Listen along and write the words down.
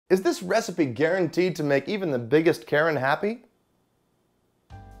Is this recipe guaranteed to make even the biggest Karen happy?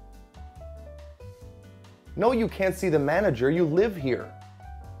 No, you can't see the manager, you live here.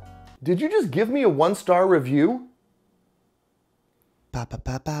 Did you just give me a 1-star review?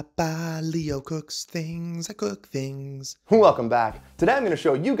 Leo cooks things, I cook things. Welcome back. Today I'm going to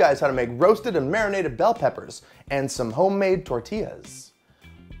show you guys how to make roasted and marinated bell peppers and some homemade tortillas.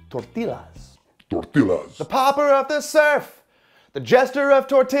 Tortillas. The popper of the surf, the jester of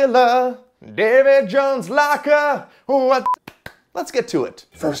tortilla, David Jones Laka. What? Let's get to it.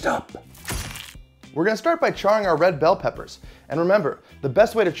 First up, we're going to start by charring our red bell peppers. And remember, the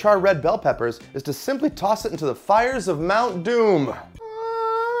best way to char red bell peppers is to simply toss it into the fires of Mount Doom.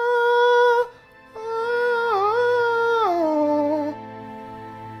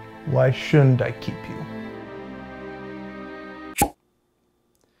 Why shouldn't I keep you?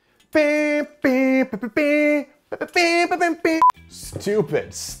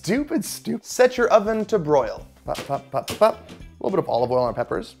 Stupid. Set your oven to broil. Pop. A little bit of olive oil on our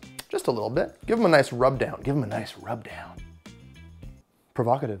peppers. Just a little bit. Give them a nice rub down.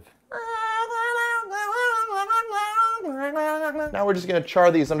 Provocative. Now we're just gonna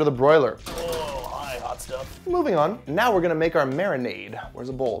char these under the broiler. Oh, hi, hot stuff. Moving on. Now we're gonna make our marinade. Where's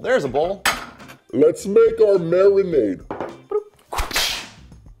a bowl? There's a bowl. Let's make our marinade.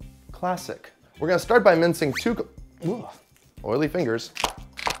 Classic. We're gonna start by mincing oily fingers.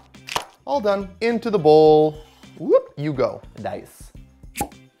 All done. Into the bowl. Whoop, you go. Dice.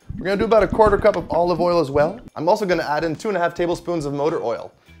 We're gonna do about a 1/4 cup of olive oil as well. I'm also gonna add in 2.5 tablespoons of motor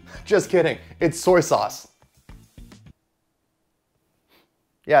oil. Just kidding, it's soy sauce.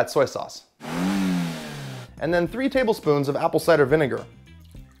 Yeah, it's soy sauce. And then 3 tablespoons of apple cider vinegar.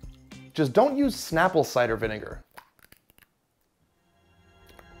 Just don't use Snapple cider vinegar.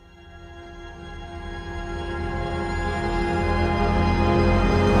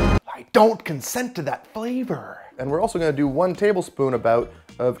 I don't consent to that flavor. And we're also gonna do 1 tablespoon about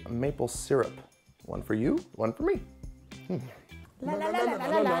of maple syrup. One for you, one for me.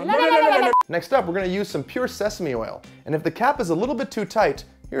 Next up, we're gonna use some pure sesame oil. And if the cap is a little bit too tight,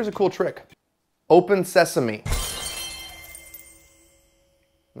 here's a cool trick. Open sesame.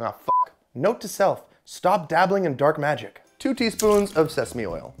 Ah, fuck. Note to self, stop dabbling in dark magic. 2 teaspoons of sesame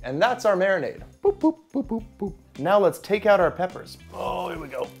oil. And that's our marinade. Boop, boop, boop, boop, boop. Now let's take out our peppers. Oh, here we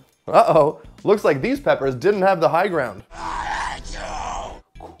go. Uh-oh, looks like these peppers didn't have the high ground.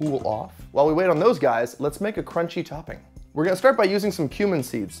 Cool off. While we wait on those guys, let's make a crunchy topping. We're gonna start by using some cumin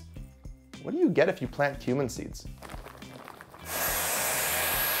seeds. What do you get if you plant cumin seeds?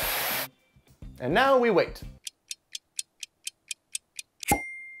 And now we wait.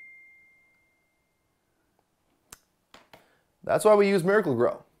 That's why we use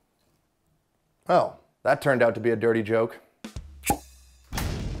Miracle-Gro. Oh, that turned out to be a dirty joke. Woo!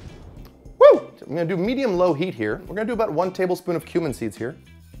 I'm gonna do medium-low heat here. We're gonna do about 1 tablespoon of cumin seeds here.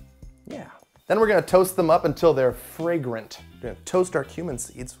 Yeah. Then we're gonna toast them up until they're fragrant. We're gonna toast our cumin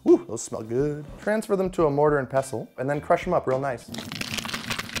seeds. Woo, those smell good. Transfer them to a mortar and pestle, and then crush them up real nice.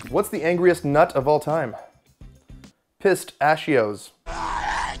 What's the angriest nut of all time? Pistachios.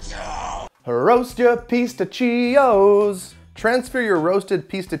 Roast your pistachios. Transfer your roasted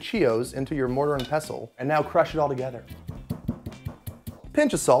pistachios into your mortar and pestle, and now crush it all together.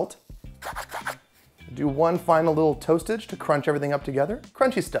 Pinch of salt. Do 1 final little toastage to crunch everything up together.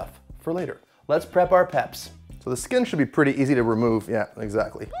 Crunchy stuff for later. Let's prep our peps. So the skin should be pretty easy to remove. Yeah,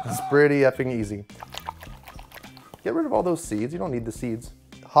 exactly. It's pretty effing easy. Get rid of all those seeds. You don't need the seeds.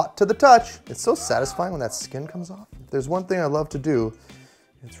 Hot to the touch. It's so satisfying when that skin comes off. If there's one thing I love to do,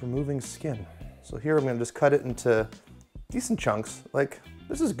 it's removing skin. So here I'm gonna just cut it into decent chunks. Like,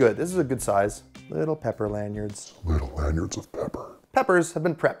 this is good. This is a good size. Little pepper lanyards. Little lanyards of pepper. Peppers have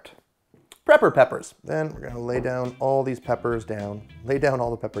been prepped. Prepper peppers. Then we're gonna lay down all these peppers down. Lay down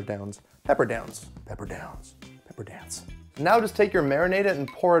all the pepper downs. Pepper downs. Pepper downs. Pepper downs. Now just take your marinade and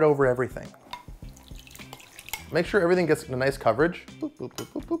pour it over everything. Make sure everything gets a nice coverage. Boop, boop,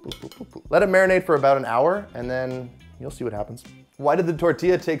 boop, boop, boop, boop, boop, boop. Let it marinate for about an hour, and then you'll see what happens. Why did the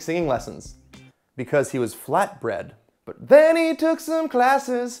tortilla take singing lessons? Because he was flatbread. But then he took some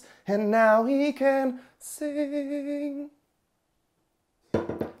classes, and now he can sing.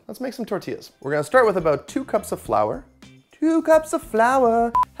 Let's make some tortillas. We're gonna start with about 2 cups of flour. 2 cups of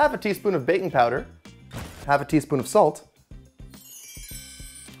flour. Half a teaspoon of baking powder. Half a teaspoon of salt.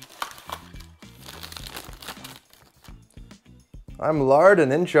 I'm lard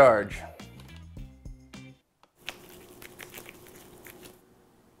and in charge.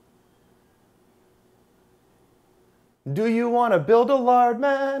 Do you want to build a lard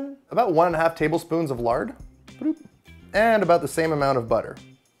man? About 1.5 tablespoons of lard. And about the same amount of butter.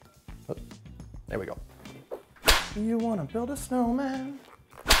 There we go. You wanna build a snowman?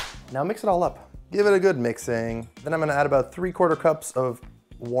 Now mix it all up. Give it a good mixing. Then I'm gonna add about 3/4 cups of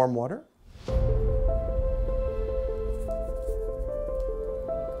warm water.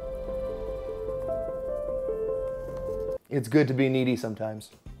 It's good to be needy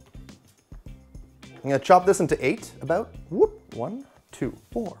sometimes. I'm gonna chop this into 8, about, whoop, 1, 2,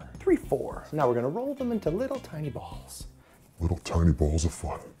 4, 3, 4. So now we're gonna roll them into little tiny balls. Little tiny balls of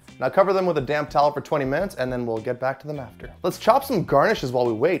fun. Now cover them with a damp towel for 20 minutes and then we'll get back to them after. Let's chop some garnishes while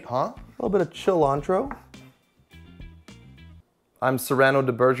we wait, huh? A little bit of cilantro. I'm Serrano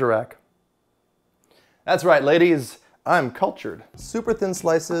de Bergerac. That's right, ladies. I'm cultured. Super thin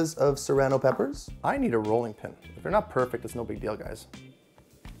slices of serrano peppers. I need a rolling pin. If they're not perfect, it's no big deal, guys.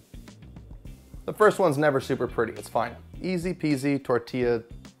 The first one's never super pretty, it's fine. Easy peasy tortilla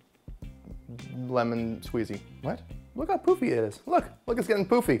lemon squeezy. What? Look how poofy it is. Look, it's getting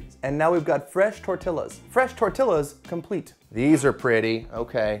poofy. And now we've got fresh tortillas. Fresh tortillas complete. These are pretty.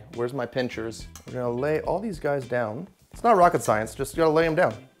 Okay, where's my pinchers? We're gonna lay all these guys down. It's not rocket science, just you gotta lay them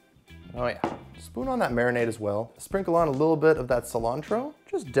down. Oh yeah. Spoon on that marinade as well. Sprinkle on a little bit of that cilantro.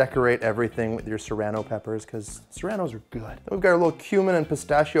 Just decorate everything with your serrano peppers because serranos are good. Then we've got our little cumin and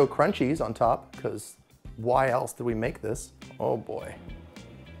pistachio crunchies on top because why else did we make this? Oh boy.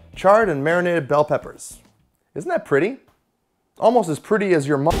 Charred and marinated bell peppers. Isn't that pretty? Almost as pretty as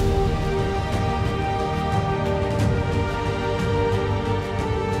your mom.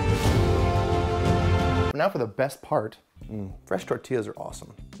 Now for the best part. Fresh tortillas are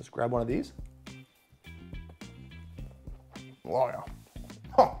awesome. Just grab one of these. Oh yeah.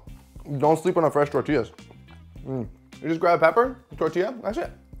 Huh. Don't sleep on the fresh tortillas. You just grab a pepper, a tortilla, that's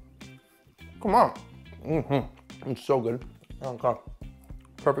it. Come on. It's so good. Oh god.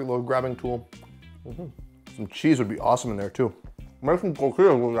 Perfect little grabbing tool. Some cheese would be awesome in there too. Make some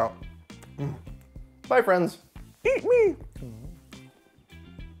tortillas with that. Bye friends. Eat me.